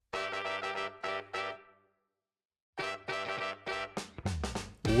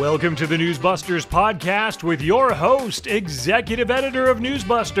Welcome to the Newsbusters podcast with your host, executive editor of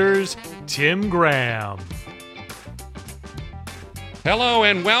Newsbusters, Tim Graham. Hello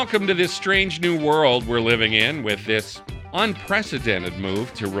and welcome to this strange new world we're living in with this unprecedented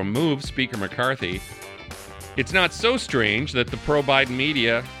move to remove Speaker McCarthy. It's not so strange that the pro-Biden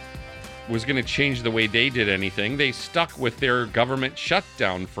media was going to change the way they did anything. They stuck with their government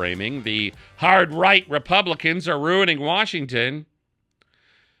shutdown framing. The hard right Republicans are ruining Washington.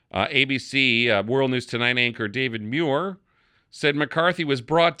 ABC World News Tonight anchor David Muir said McCarthy was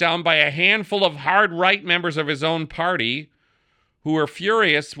brought down by a handful of hard right members of his own party who are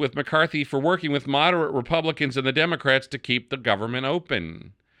furious with McCarthy for working with moderate Republicans and the Democrats to keep the government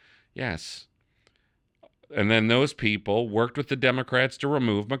open. Yes. And then those people worked with the Democrats to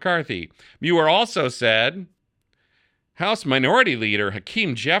remove McCarthy. Muir also said House Minority Leader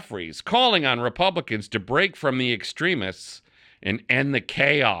Hakeem Jeffries calling on Republicans to break from the extremists and end the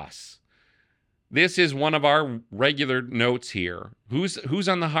chaos. This is one of our regular notes here. Who's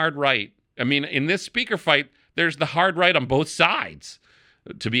on the hard right? I mean, in this speaker fight, there's the hard right on both sides,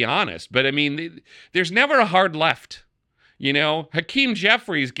 to be honest. But I mean, there's never a hard left. You know, Hakeem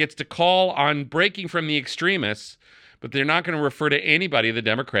Jeffries gets to call on breaking from the extremists, but they're not going to refer to anybody on the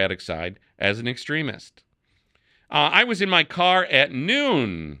Democratic side as an extremist. I was in my car at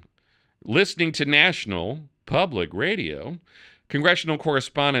noon listening to National Public Radio. Congressional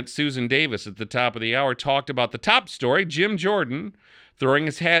correspondent Susan Davis at the top of the hour talked about the top story, Jim Jordan throwing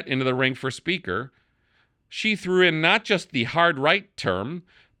his hat into the ring for Speaker. She threw in not just the hard right term,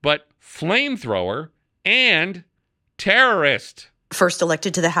 but flamethrower and terrorist. First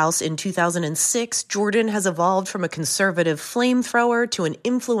elected to the House in 2006, Jordan has evolved from a conservative flamethrower to an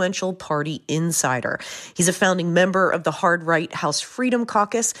influential party insider. He's a founding member of the hard-right House Freedom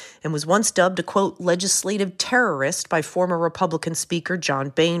Caucus and was once dubbed a, quote, legislative terrorist by former Republican Speaker John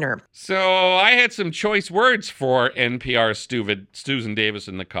Boehner. So I had some choice words for NPR's Susan Davis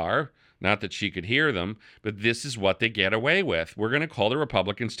in the car. Not that she could hear them, but this is what they get away with. We're going to call the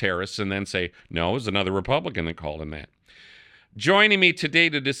Republicans terrorists and then say, no, it was another Republican that called them that. Joining me today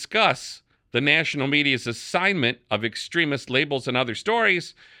to discuss the national media's assignment of extremist labels and other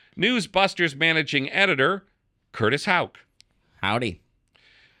stories, Newsbusters managing editor, Curtis Houck. Howdy.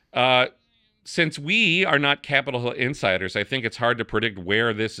 Since we are not Capitol Hill insiders, I think it's hard to predict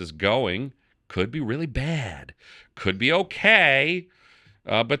where this is going. Could be really bad. Could be okay.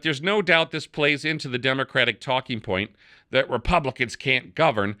 But there's no doubt this plays into the Democratic talking point that Republicans can't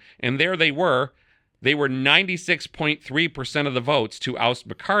govern. And there they were. They were 96.3% of the votes to oust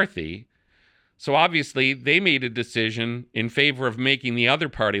McCarthy. So obviously they made a decision in favor of making the other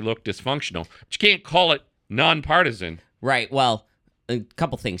party look dysfunctional. But you can't call it nonpartisan. Right. Well, a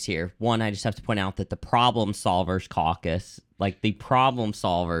couple things here. One, I just have to point out that the Problem Solvers Caucus, like the Problem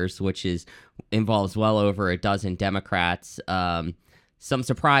Solvers, which involves well over a dozen Democrats, some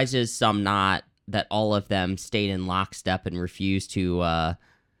surprises, some not, that all of them stayed in lockstep and refused to,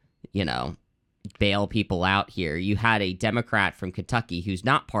 bail people out here. You had a Democrat from Kentucky who's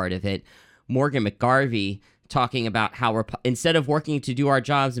not part of it, Morgan McGarvey, talking about how instead of working to do our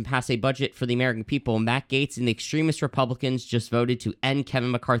jobs and pass a budget for the American people, Matt Gaetz and the extremist Republicans just voted to end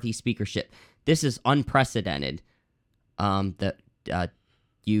Kevin McCarthy's speakership. This is unprecedented.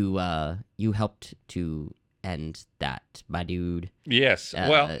 You helped to end that, my dude. Yes.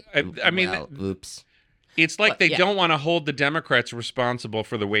 Oops. It's like they don't want to hold the Democrats responsible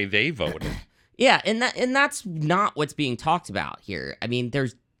for the way they voted. Yeah, and that's not what's being talked about here. I mean,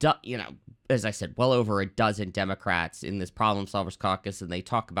 there's, as I said, well over a dozen Democrats in this Problem Solvers Caucus, and they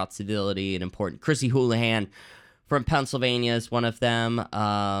talk about civility and important. Chrissy Houlihan from Pennsylvania is one of them.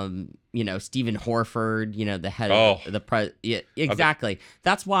 Stephen Horford, the head of the yeah, exactly.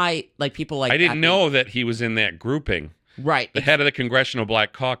 That's why, people like I didn't know that he was in that grouping. Right. The head of the Congressional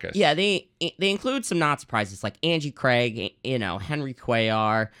Black Caucus. Yeah, they include some not surprises like Angie Craig, Henry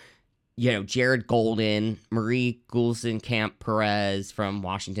Cuellar, Jared Golden, Marie Gulsenkamp Perez from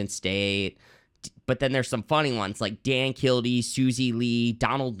Washington State. But then there's some funny ones like Dan Kildee, Susie Lee,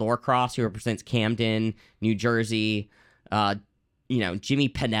 Donald Norcross, who represents Camden, New Jersey, Jimmy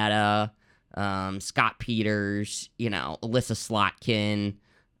Panetta, Scott Peters, Alyssa Slotkin,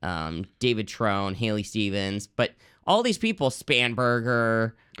 David Trone, Haley Stevens. But all these people,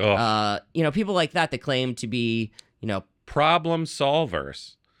 Spanberger, people like that claim to be, problem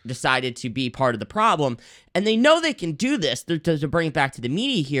solvers. Decided to be part of the problem, and they know they can do this. To bring it back to the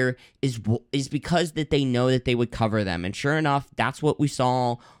media here is because that they know that they would cover them, and sure enough, that's what we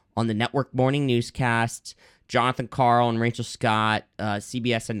saw on the network morning newscasts. Jonathan Karl and Rachel Scott,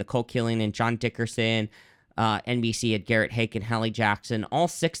 CBS and Nicole Killian and John Dickerson, NBC had Garrett Hake and Hallie Jackson. All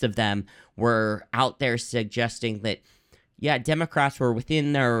 6 of them were out there suggesting that, yeah, Democrats were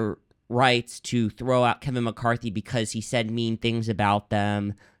within their rights to throw out Kevin McCarthy because he said mean things about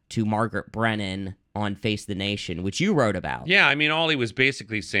them to Margaret Brennan on Face the Nation, which you wrote about. Yeah, I mean, all he was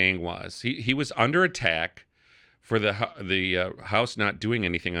basically saying was he was under attack for the House not doing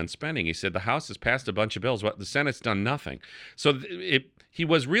anything on spending. He said the House has passed a bunch of bills, but the Senate's done nothing. So he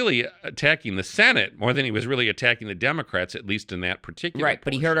was really attacking the Senate more than he was really attacking the Democrats, at least in that particular Right,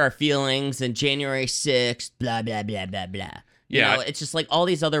 but he portion. hurt our feelings, and January 6th, blah, blah, blah, blah, blah. Yeah. It's just like all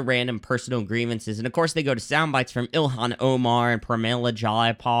these other random personal grievances. And, of course, they go to sound bites from Ilhan Omar and Pramila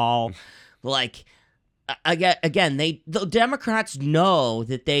Jayapal. Like, again, the Democrats know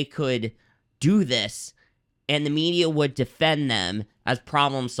that they could do this, and the media would defend them as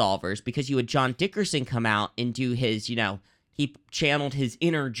problem solvers, because you had John Dickerson come out and do his, he channeled his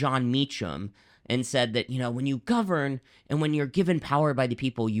inner John Meacham and said that, when you govern and when you're given power by the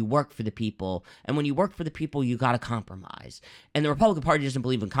people, you work for the people. And when you work for the people, you got to compromise. And the Republican Party doesn't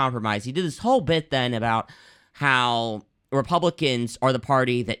believe in compromise. He did this whole bit then about how Republicans are the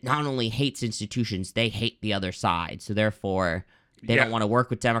party that not only hates institutions, they hate the other side. So therefore, they don't want to work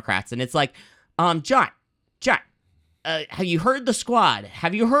with Democrats. And it's like, John, have you heard the squad?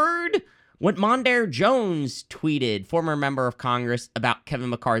 Have you heard what Mondaire Jones tweeted, former member of Congress, about Kevin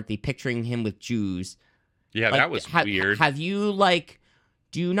McCarthy, picturing him with Jews? Yeah, that was weird. Have you,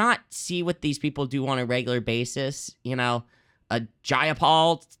 do you not see what these people do on a regular basis? Jayapal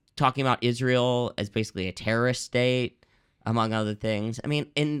talking about Israel as basically a terrorist state, among other things. I mean,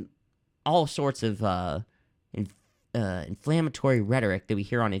 in all sorts of inflammatory rhetoric that we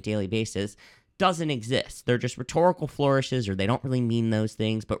hear on a daily basis doesn't exist. They're just rhetorical flourishes, or they don't really mean those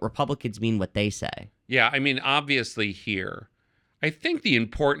things, but Republicans mean what they say. Yeah, I mean, obviously here, I think the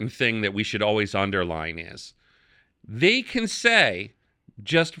important thing that we should always underline is they can say,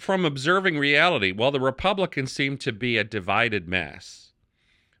 just from observing reality, well, the Republicans seem to be a divided mess.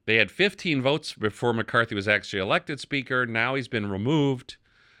 They had 15 votes before McCarthy was actually elected Speaker. Now he's been removed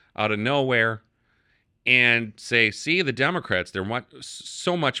out of nowhere. And say, see, the Democrats, they're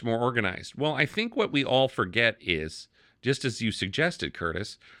so much more organized. Well, I think what we all forget is, just as you suggested,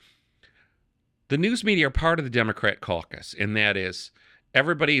 Curtis, the news media are part of the Democrat caucus, and that is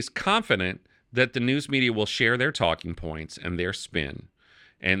everybody's confident that the news media will share their talking points and their spin.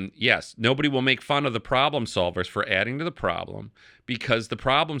 And yes, nobody will make fun of the problem solvers for adding to the problem, because the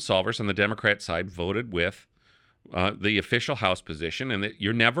problem solvers on the Democrat side voted with the official House position, and that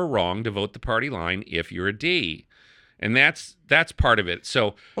you're never wrong to vote the party line if you're a D. And that's part of it.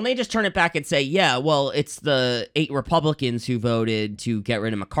 So, well, they just turn it back and say, yeah, well, it's the 8 Republicans who voted to get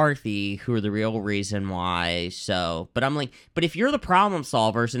rid of McCarthy who are the real reason why. So, but I'm like, but if you're the problem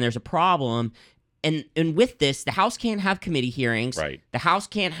solvers and there's a problem, and with this, the House can't have committee hearings. Right. The House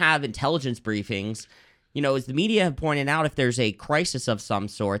can't have intelligence briefings. As the media have pointed out, if there's a crisis of some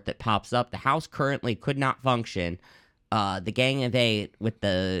sort that pops up, the House currently could not function. The Gang of 8, with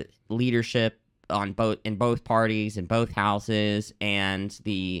the leadership in both parties, in both houses, and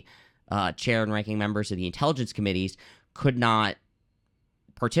the chair and ranking members of the intelligence committees, could not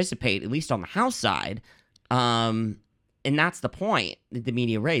participate, at least on the House side. And that's the point that the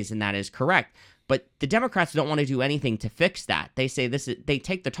media raised, and that is correct. But the Democrats don't want to do anything to fix that. They say they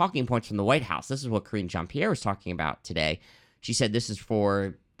take the talking points from the White House. This is what Karine Jean-Pierre was talking about today. She said this is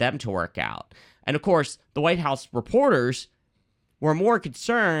for them to work out. And of course, the White House reporters were more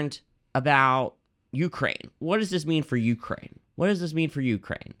concerned about Ukraine. What does this mean for Ukraine? What does this mean for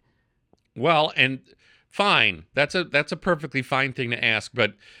Ukraine? Well, and fine. That's a perfectly fine thing to ask,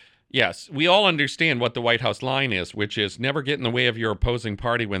 but yes, we all understand what the White House line is, which is never get in the way of your opposing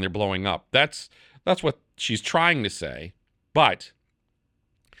party when they're blowing up. That's what she's trying to say. But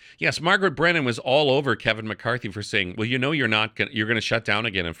yes, Margaret Brennan was all over Kevin McCarthy for saying, well, you're going to shut down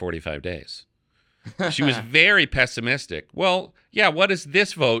again in 45 days. She was very pessimistic. Well, yeah, what does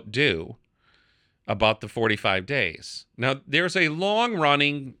this vote do about the 45 days? Now, there's a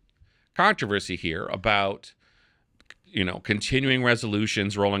long-running controversy here about continuing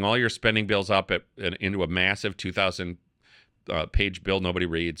resolutions, rolling all your spending bills up into a massive 2,000 page bill nobody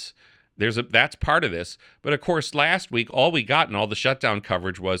reads. That's part of this. But of course, last week, all we got in all the shutdown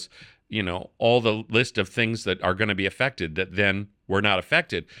coverage was, all the list of things that are going to be affected that then were not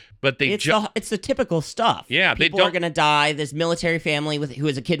affected. But it's the typical stuff. Yeah, people are going to die. This military family who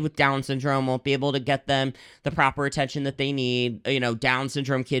has a kid with Down syndrome won't be able to get them the proper attention that they need. Down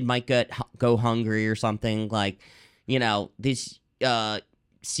syndrome kid might go hungry or something. Like, these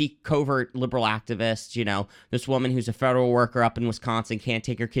covert liberal activists. This woman who's a federal worker up in Wisconsin can't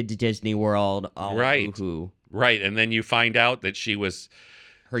take her kid to Disney World. Oh, right. Boo-hoo. Right. And then you find out that she was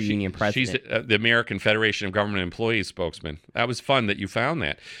her union president. She's the American Federation of Government Employees spokesman. That was fun that you found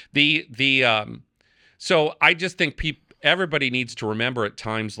that. So I just think everybody needs to remember at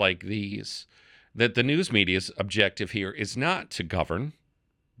times like these that the news media's objective here is not to govern.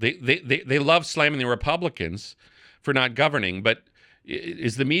 They love slamming the Republicans for not governing, but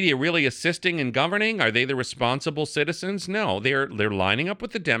is the media really assisting in governing? Are they the responsible citizens? No, they're lining up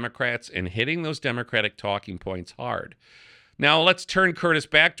with the Democrats and hitting those Democratic talking points hard. Now let's turn, Curtis,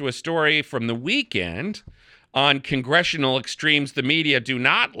 back to a story from the weekend on congressional extremes the media do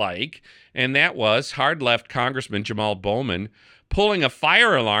not like, and that was hard-left Congressman Jamaal Bowman pulling a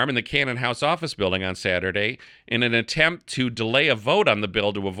fire alarm in the Cannon House office building on Saturday in an attempt to delay a vote on the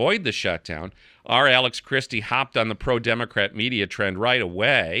bill to avoid the shutdown. Our Alex Christie hopped on the pro-Democrat media trend right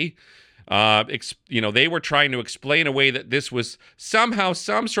away. They were trying to explain away that this was somehow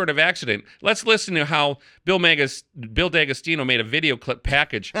some sort of accident. Let's listen to how Bill D'Agostino made a video clip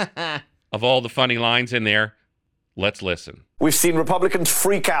package of all the funny lines in there. Let's listen. We've seen Republicans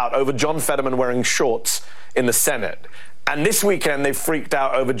freak out over John Fetterman wearing shorts in the Senate. And this weekend, they freaked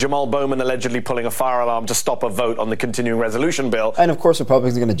out over Jamaal Bowman allegedly pulling a fire alarm to stop a vote on the continuing resolution bill. And of course,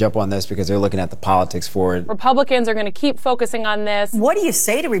 Republicans are going to jump on this because they're looking at the politics for it. Republicans are going to keep focusing on this. What do you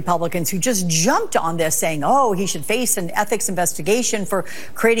say to Republicans who just jumped on this saying, oh, he should face an ethics investigation for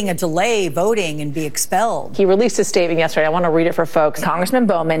creating a delay voting and be expelled? He released a statement yesterday. I want to read it for folks. Congressman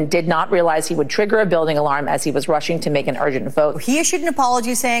Bowman did not realize he would trigger a building alarm as he was rushing to make an urgent vote. He issued an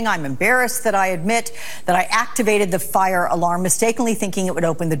apology saying, I'm embarrassed that I admit that I activated the fire alarm, mistakenly thinking it would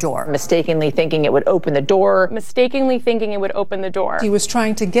open the door. Mistakenly thinking it would open the door. Mistakenly thinking it would open the door. He was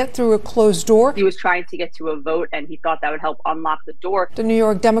trying to get through a closed door. He was trying to get to a vote, and he thought that would help unlock the door. The New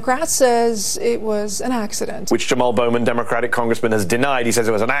York Democrat says it was an accident, which Jamaal Bowman, Democratic congressman, has denied. He says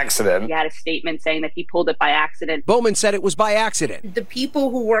it was an accident. He had a statement saying that he pulled it by accident. Bowman said it was by accident. The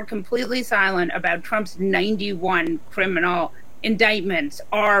people who were completely silent about Trump's 91 criminal indictments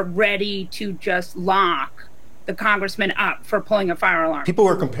are ready to just lock the congressman up for pulling a fire alarm. People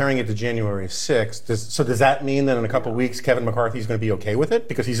were comparing it to January 6th. So does that mean that in a couple of weeks, Kevin McCarthy is going to be okay with it?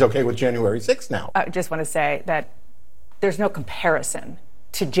 Because he's okay with January 6th now. I just want to say that there's no comparison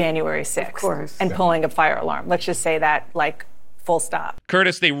to January 6th and pulling a fire alarm. Let's just say that, full stop.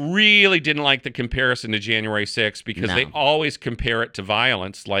 Curtis, they really didn't like the comparison to January 6th because they always compare it to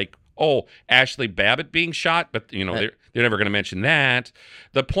violence, like, Ashley Babbitt being shot, but, they're never going to mention that.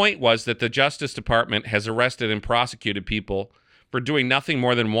 The point was that the Justice Department has arrested and prosecuted people for doing nothing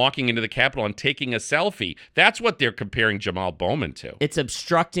more than walking into the Capitol and taking a selfie. That's what they're comparing Jamaal Bowman to. It's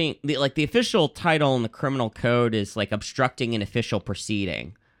obstructing, the official title in the criminal code is obstructing an official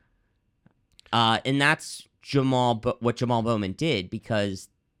proceeding. And that's what Jamaal Bowman did because,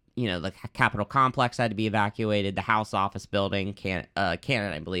 the Capitol complex had to be evacuated, the House office building, Cannon,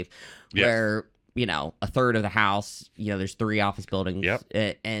 I believe, where, a third of the House, there's 3 office buildings,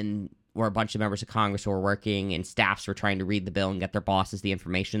 and where a bunch of members of Congress were working and staffs were trying to read the bill and get their bosses the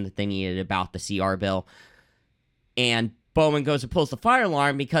information that they needed about the CR bill. And Bowman goes and pulls the fire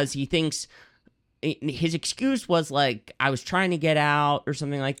alarm because he thinks his excuse was I was trying to get out or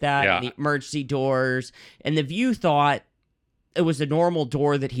something like that. Yeah. The emergency doors. And the View thought it was a normal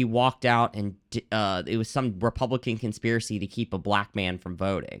door that he walked out and it was some Republican conspiracy to keep a black man from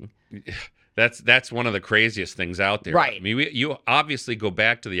voting. That's one of the craziest things out there. Right. I mean, you obviously go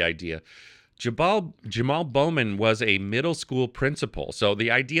back to the idea. Jamaal Bowman was a middle school principal, so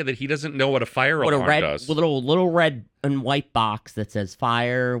the idea that he doesn't know what a fire alarm does. Little red and white box that says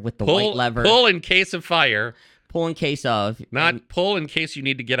fire with the white lever. Pull in case of fire. Pull in case of. Pull in case you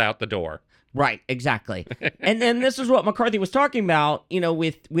need to get out the door. Right, exactly. And then this is what McCarthy was talking about,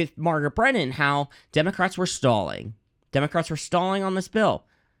 with Margaret Brennan, how Democrats were stalling. Democrats were stalling on this bill.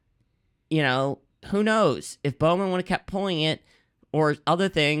 Who knows? If Bowman would have kept pulling it or other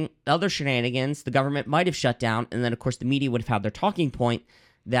shenanigans, the government might have shut down. And then, of course, the media would have had their talking point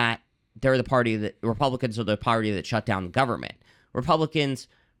that Republicans are the party that shut down the government. Republicans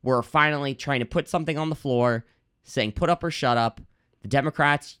were finally trying to put something on the floor saying, put up or shut up. The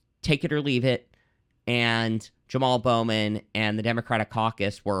Democrats, take it or leave it. And Jamaal Bowman and the Democratic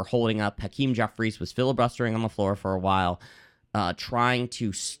caucus were holding up. Hakeem Jeffries was filibustering on the floor for a while, trying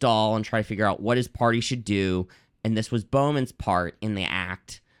to stall and try to figure out what his party should do. And this was Bowman's part in the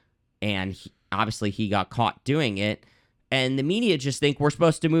act. And obviously he got caught doing it. And the media just think we're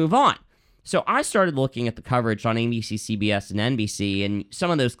supposed to move on. So I started looking at the coverage on ABC, CBS, and NBC. And some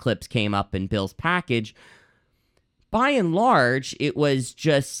of those clips came up in Bill's package. by and large, it was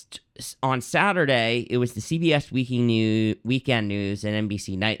just on Saturday, it was the CBS Weekend News and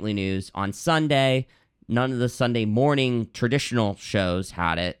NBC Nightly News. On Sunday, none of the Sunday morning traditional shows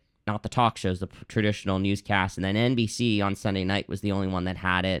had it. Not the talk shows, the traditional newscasts. And then NBC on Sunday night was the only one that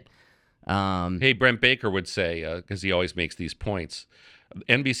had it. Hey, Brent Baker would say, because he always makes these points,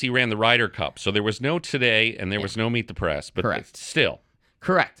 NBC ran the Ryder Cup. So there was no Today and there was no Meet the Press. But Correct. Still.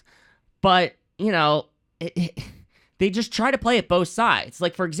 Correct. But, they just try to play it both sides.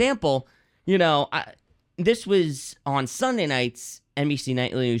 Like, for example, this was on Sunday nights, NBC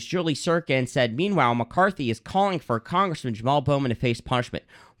Nightly News. Julie Surkin said, meanwhile, McCarthy is calling for Congressman Jamaal Bowman to face punishment.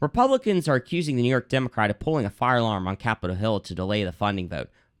 Republicans are accusing the New York Democrat of pulling a fire alarm on Capitol Hill to delay the funding vote.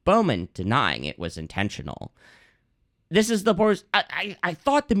 Bowman denying it was intentional. This is the worst. I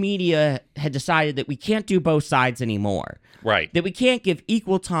thought the media had decided that we can't do both sides anymore. Right. That we can't give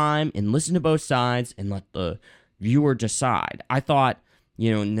equal time and listen to both sides and let the viewer decide. I thought,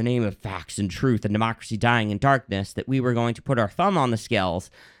 in the name of facts and truth and democracy dying in darkness, that we were going to put our thumb on the scales.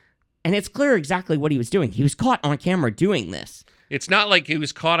 And it's clear exactly what he was doing. He was caught on camera doing this. It's not like he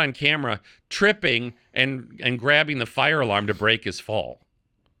was caught on camera tripping and grabbing the fire alarm to break his fall.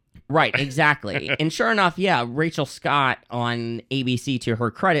 Right, exactly. And sure enough, Rachel Scott on ABC, to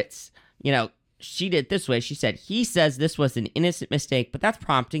her credits, she did it this way. She said, he says this was an innocent mistake, but that's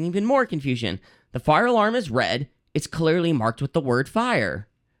prompting even more confusion. The fire alarm is red. It's clearly marked with the word fire.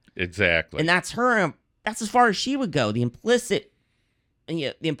 Exactly. And that's as far as she would go. The implicit,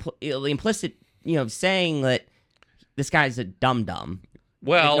 saying that this guy's a dum-dum.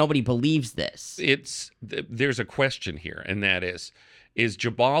 Well, nobody believes this. There's a question here, and that is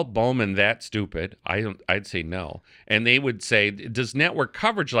Jamaal Bowman that stupid? I'd say no. And they would say, does network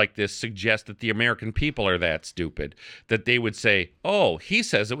coverage like this suggest that the American people are that stupid? That they would say, oh, he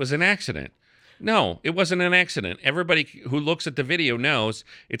says it was an accident. No, it wasn't an accident. Everybody who looks at the video knows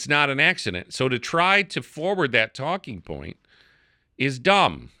it's not an accident. So to try to forward that talking point is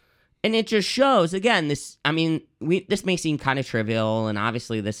dumb. And it just shows, again, this may seem kind of trivial, and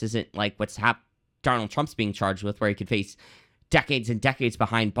obviously this isn't like what's Donald Trump's being charged with, where he could face decades and decades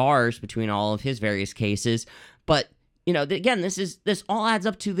behind bars between all of his various cases. But, again, this all adds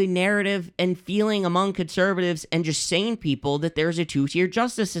up to the narrative and feeling among conservatives and just sane people that there's a two-tier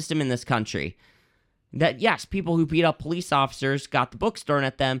justice system in this country. That, yes, people who beat up police officers got the books thrown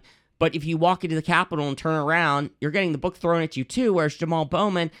at them, but if you walk into the Capitol and turn around, you're getting the book thrown at you too, whereas Jamaal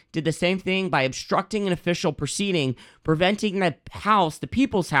Bowman did the same thing by obstructing an official proceeding, preventing the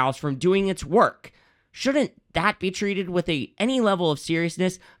people's house, from doing its work. Shouldn't that be treated with any level of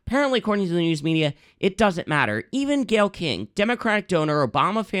seriousness? Apparently, according to the news media, it doesn't matter. Even Gayle King, Democratic donor,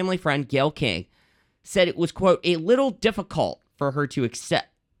 Obama family friend Gayle King, said it was, quote, a little difficult for her to accept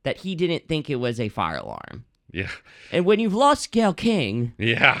that he didn't think it was a fire alarm. Yeah. And when you've lost Gayle King,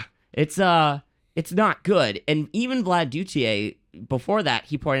 it's not good. And even Vlad Duthier, before that,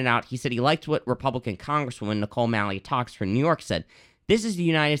 he pointed out, he said he liked what Republican Congresswoman Nicole Malloy-Talks from New York said. This is the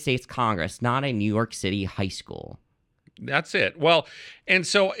United States Congress, not a New York City high school. That's it. Well, and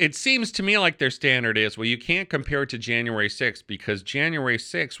so it seems to me like their standard is, well, you can't compare it to January 6th because January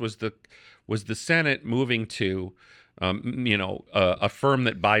 6th was the Senate moving to, affirm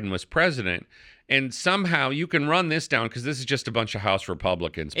that Biden was president. And somehow you can run this down because this is just a bunch of House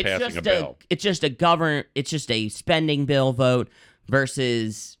Republicans passing a bill. It's just a spending bill vote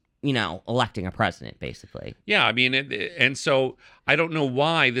versus, electing a president, basically. Yeah, and so I don't know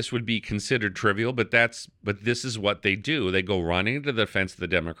why this would be considered trivial, but this is what they do. They go running to the defense of the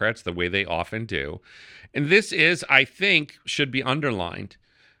Democrats the way they often do. And this is, I think, should be underlined,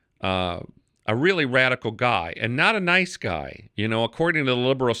 a really radical guy and not a nice guy. According to the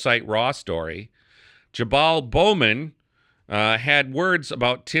liberal site Raw Story, Jamaal Bowman had words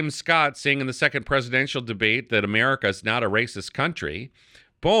about Tim Scott saying in the second presidential debate that America is not a racist country.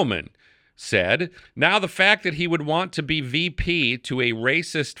 Bowman said, now the fact that he would want to be VP to a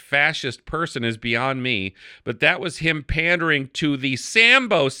racist, fascist person is beyond me, but that was him pandering to the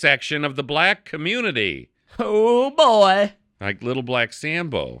Sambo section of the black community. Oh, boy. Like Little Black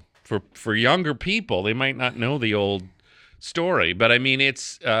Sambo. For younger people, they might not know the old story, but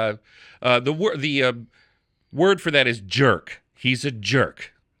it's the word for that is jerk. He's a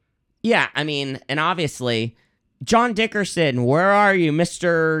jerk. Yeah, and obviously, John Dickerson, where are you,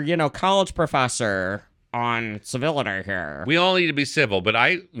 Mr. College professor on civility here? We all need to be civil,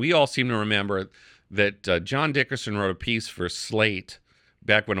 but we all seem to remember that John Dickerson wrote a piece for Slate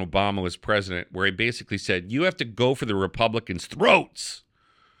back when Obama was president, where he basically said, you have to go for the Republicans' throats.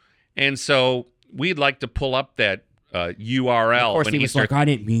 And so we'd like to pull up that URL. Of course, he was like, I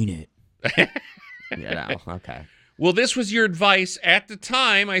didn't mean it. Okay. Well, this was your advice at the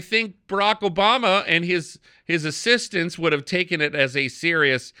time. I think Barack Obama and his assistants would have taken it as a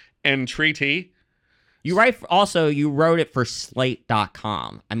serious entreaty. You wrote it for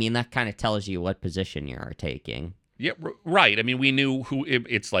Slate.com. I mean, that kind of tells you what position you are taking. Yeah, right. I mean, we knew who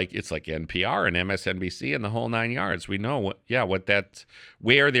it's like NPR and MSNBC and the whole 9 yards. We know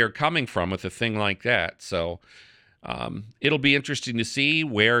where they're coming from with a thing like that. So it'll be interesting to see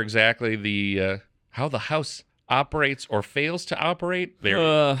where exactly how the House operates or fails to operate.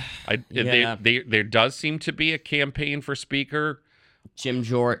 There does seem to be a campaign for Speaker. Jim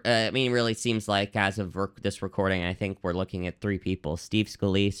Jordan. I mean, it really seems like as of this recording, I think we're looking at 3 people. Steve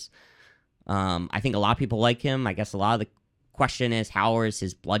Scalise. I think a lot of people like him. I guess a lot of the question is, how is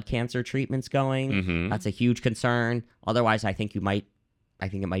his blood cancer treatments going? Mm-hmm. That's a huge concern. Otherwise, I think it might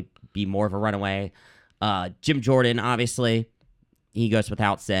be more of a runaway. Jim Jordan, obviously, he goes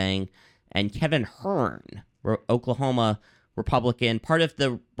without saying. And Kevin Hern, Oklahoma Republican, part of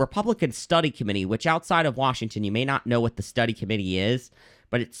the Republican Study Committee, which outside of Washington, you may not know what the Study Committee is,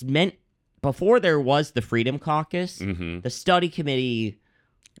 but it's meant, before there was the Freedom Caucus, the Study Committee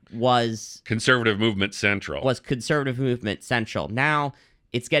was Conservative Movement Central. Now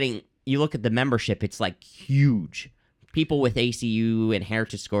it's getting, you look at the membership, it's like huge. People with ACU and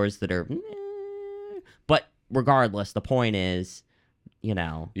heritage scores that are, but regardless, the point is,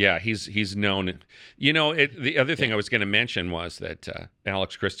 Yeah, he's known. The other thing I was going to mention was that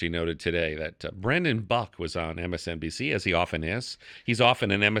Alex Christie noted today that Brendan Buck was on MSNBC, as he often is. He's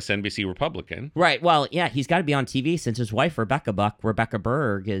often an MSNBC Republican. Right. Well, yeah, he's got to be on TV since his wife, Rebecca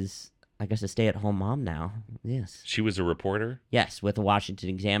Berg, is, I guess, a stay-at-home mom now. Yes. She was a reporter? Yes, with the Washington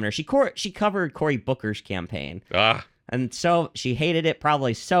Examiner. She covered Cory Booker's campaign. And so she hated it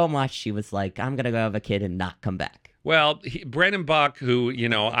probably so much, she was like, I'm going to go have a kid and not come back. Well, Brendan Buck, who,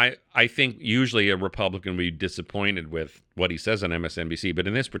 I think usually a Republican would be disappointed with what he says on MSNBC, but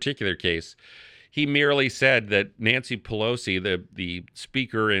in this particular case, he merely said that Nancy Pelosi, the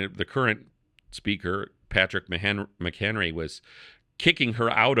speaker, the current speaker, Patrick McHenry, was kicking her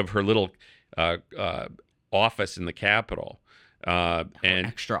out of her little office in the Capitol.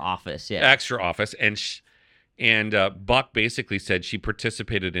 Extra office, yeah. Extra office. And Buck basically said she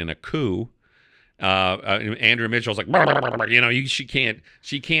participated in a coup. Andrew Mitchell's like, she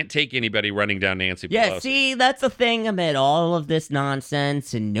can't take anybody running down Nancy Pelosi. Yeah, see, that's the thing amid all of this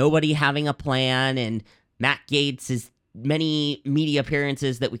nonsense and nobody having a plan and Matt Gaetz' many media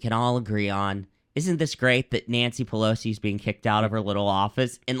appearances that we can all agree on. Isn't this great that Nancy Pelosi's being kicked out of her little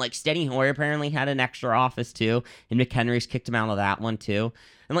office? And like Steny Hoyer apparently had an extra office too, and McHenry's kicked him out of that one too.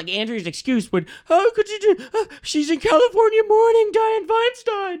 And like Andrew's excuse would, how could you do? She's in California mourning Dianne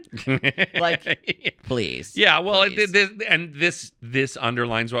Feinstein. Like, please. Yeah, well, please. This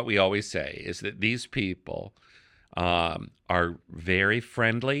underlines what we always say is that these people are very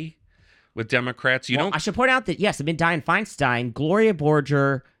friendly with Democrats. I should point out that yes, amid Dianne Feinstein, Gloria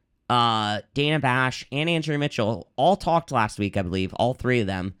Borger, Dana Bash, and Andrew Mitchell all talked last week, I believe, all 3 of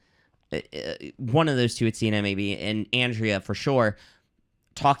them. One of those 2 at CNN maybe, and Andrea for sure,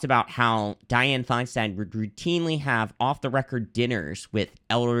 talked about how Dianne Feinstein would routinely have off-the-record dinners with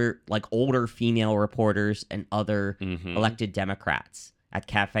older female reporters and other elected Democrats at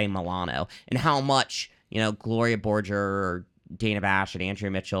Cafe Milano, and how much, Gloria Borger or Dana Bash and Andrea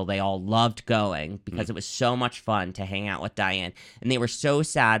Mitchell, they all loved going because it was so much fun to hang out with Dianne. And they were so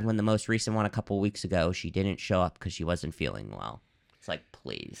sad when the most recent one a couple weeks ago, she didn't show up because she wasn't feeling well. It's like,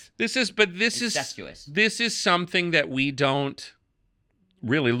 please. This is something that we don't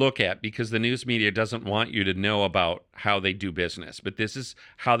really look at because the news media doesn't want you to know about how they do business. But this is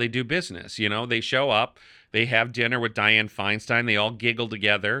how they do business. They show up, they have dinner with Dianne Feinstein, they all giggle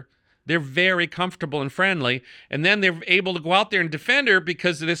together. They're very comfortable and friendly, and then they're able to go out there and defend her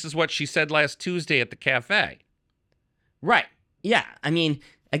because this is what she said last Tuesday at the cafe. Right. Yeah. I mean,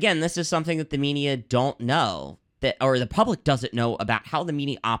 again, this is something that the media don't know, or the public doesn't know about how the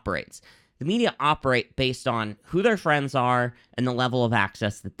media operates. The media operate based on who their friends are and the level of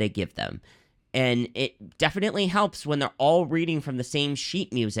access that they give them. And it definitely helps when they're all reading from the same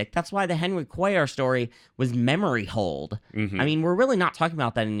sheet music. That's why the Henry Cuellar story was memory hold. I mean, we're really not talking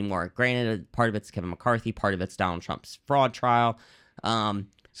about that anymore. Granted, part of it's Kevin McCarthy, part of it's Donald Trump's fraud trial.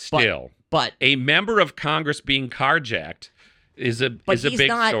 But a member of Congress being carjacked is a big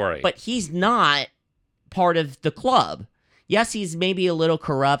story. But he's not part of the club. Yes, he's maybe a little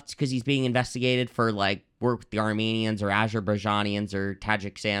corrupt because he's being investigated for work with the Armenians or Azerbaijanians or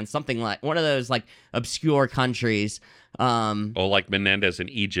Tajikistan, something like one of those obscure countries. Like Menendez in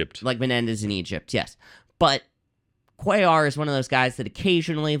Egypt. Yes. But Cuellar is one of those guys that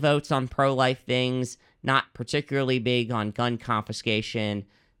occasionally votes on pro-life things, not particularly big on gun confiscation,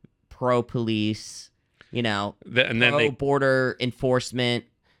 pro-police, pro-border enforcement.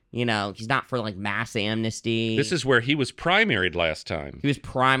 He's not for like mass amnesty. This is where he was primaried last time. He was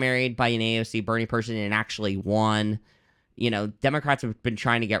primaried by an AOC Bernie person and actually won. Democrats have been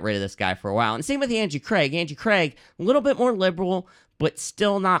trying to get rid of this guy for a while. And same with Angie Craig. Angie Craig, a little bit more liberal, but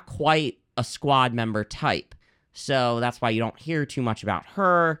still not quite a squad member type. So that's why you don't hear too much about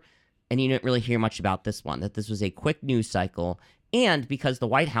her, and you didn't really hear much about this one, that this was a quick news cycle, and because the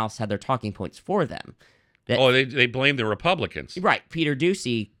White House had their talking points for them. They blamed the Republicans. Right. Peter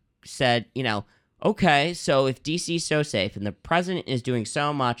Doocy said, okay, so if DC's so safe and the president is doing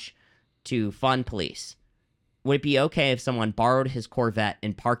so much to fund police, would it be okay if someone borrowed his Corvette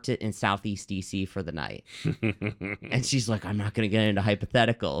and parked it in Southeast DC for the night? And she's like, I'm not going to get into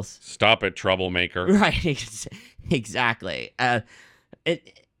hypotheticals. Stop it, troublemaker. Right, exactly.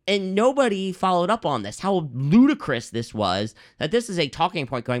 And nobody followed up on this, how ludicrous this was, that this is a talking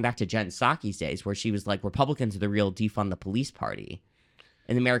point going back to Jen Psaki's days, where she was like, Republicans are the real defund the police party.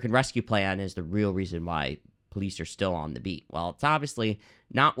 And the American Rescue Plan is the real reason why police are still on the beat. Well, it's obviously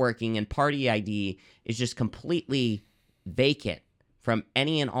not working, and party ID is just completely vacant from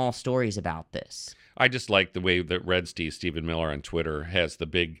any and all stories about this. I just like the way that Red Stephen Miller on Twitter has the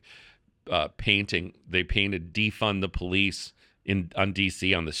big painting. They painted defund the police on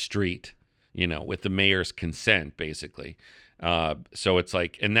DC on the street, with the mayor's consent, basically. So it's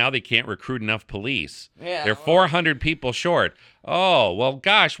like, and now they can't recruit enough police. Yeah, they're 400 people short. Oh, well,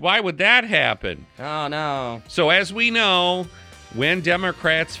 gosh, why would that happen? Oh, no. So as we know, when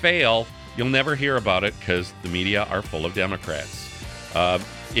Democrats fail, you'll never hear about it because the media are full of Democrats.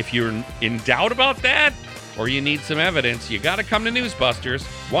 If you're in doubt about that, or you need some evidence, you got to come to Newsbusters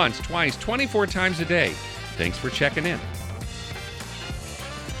once, twice, 24 times a day. Thanks for checking in.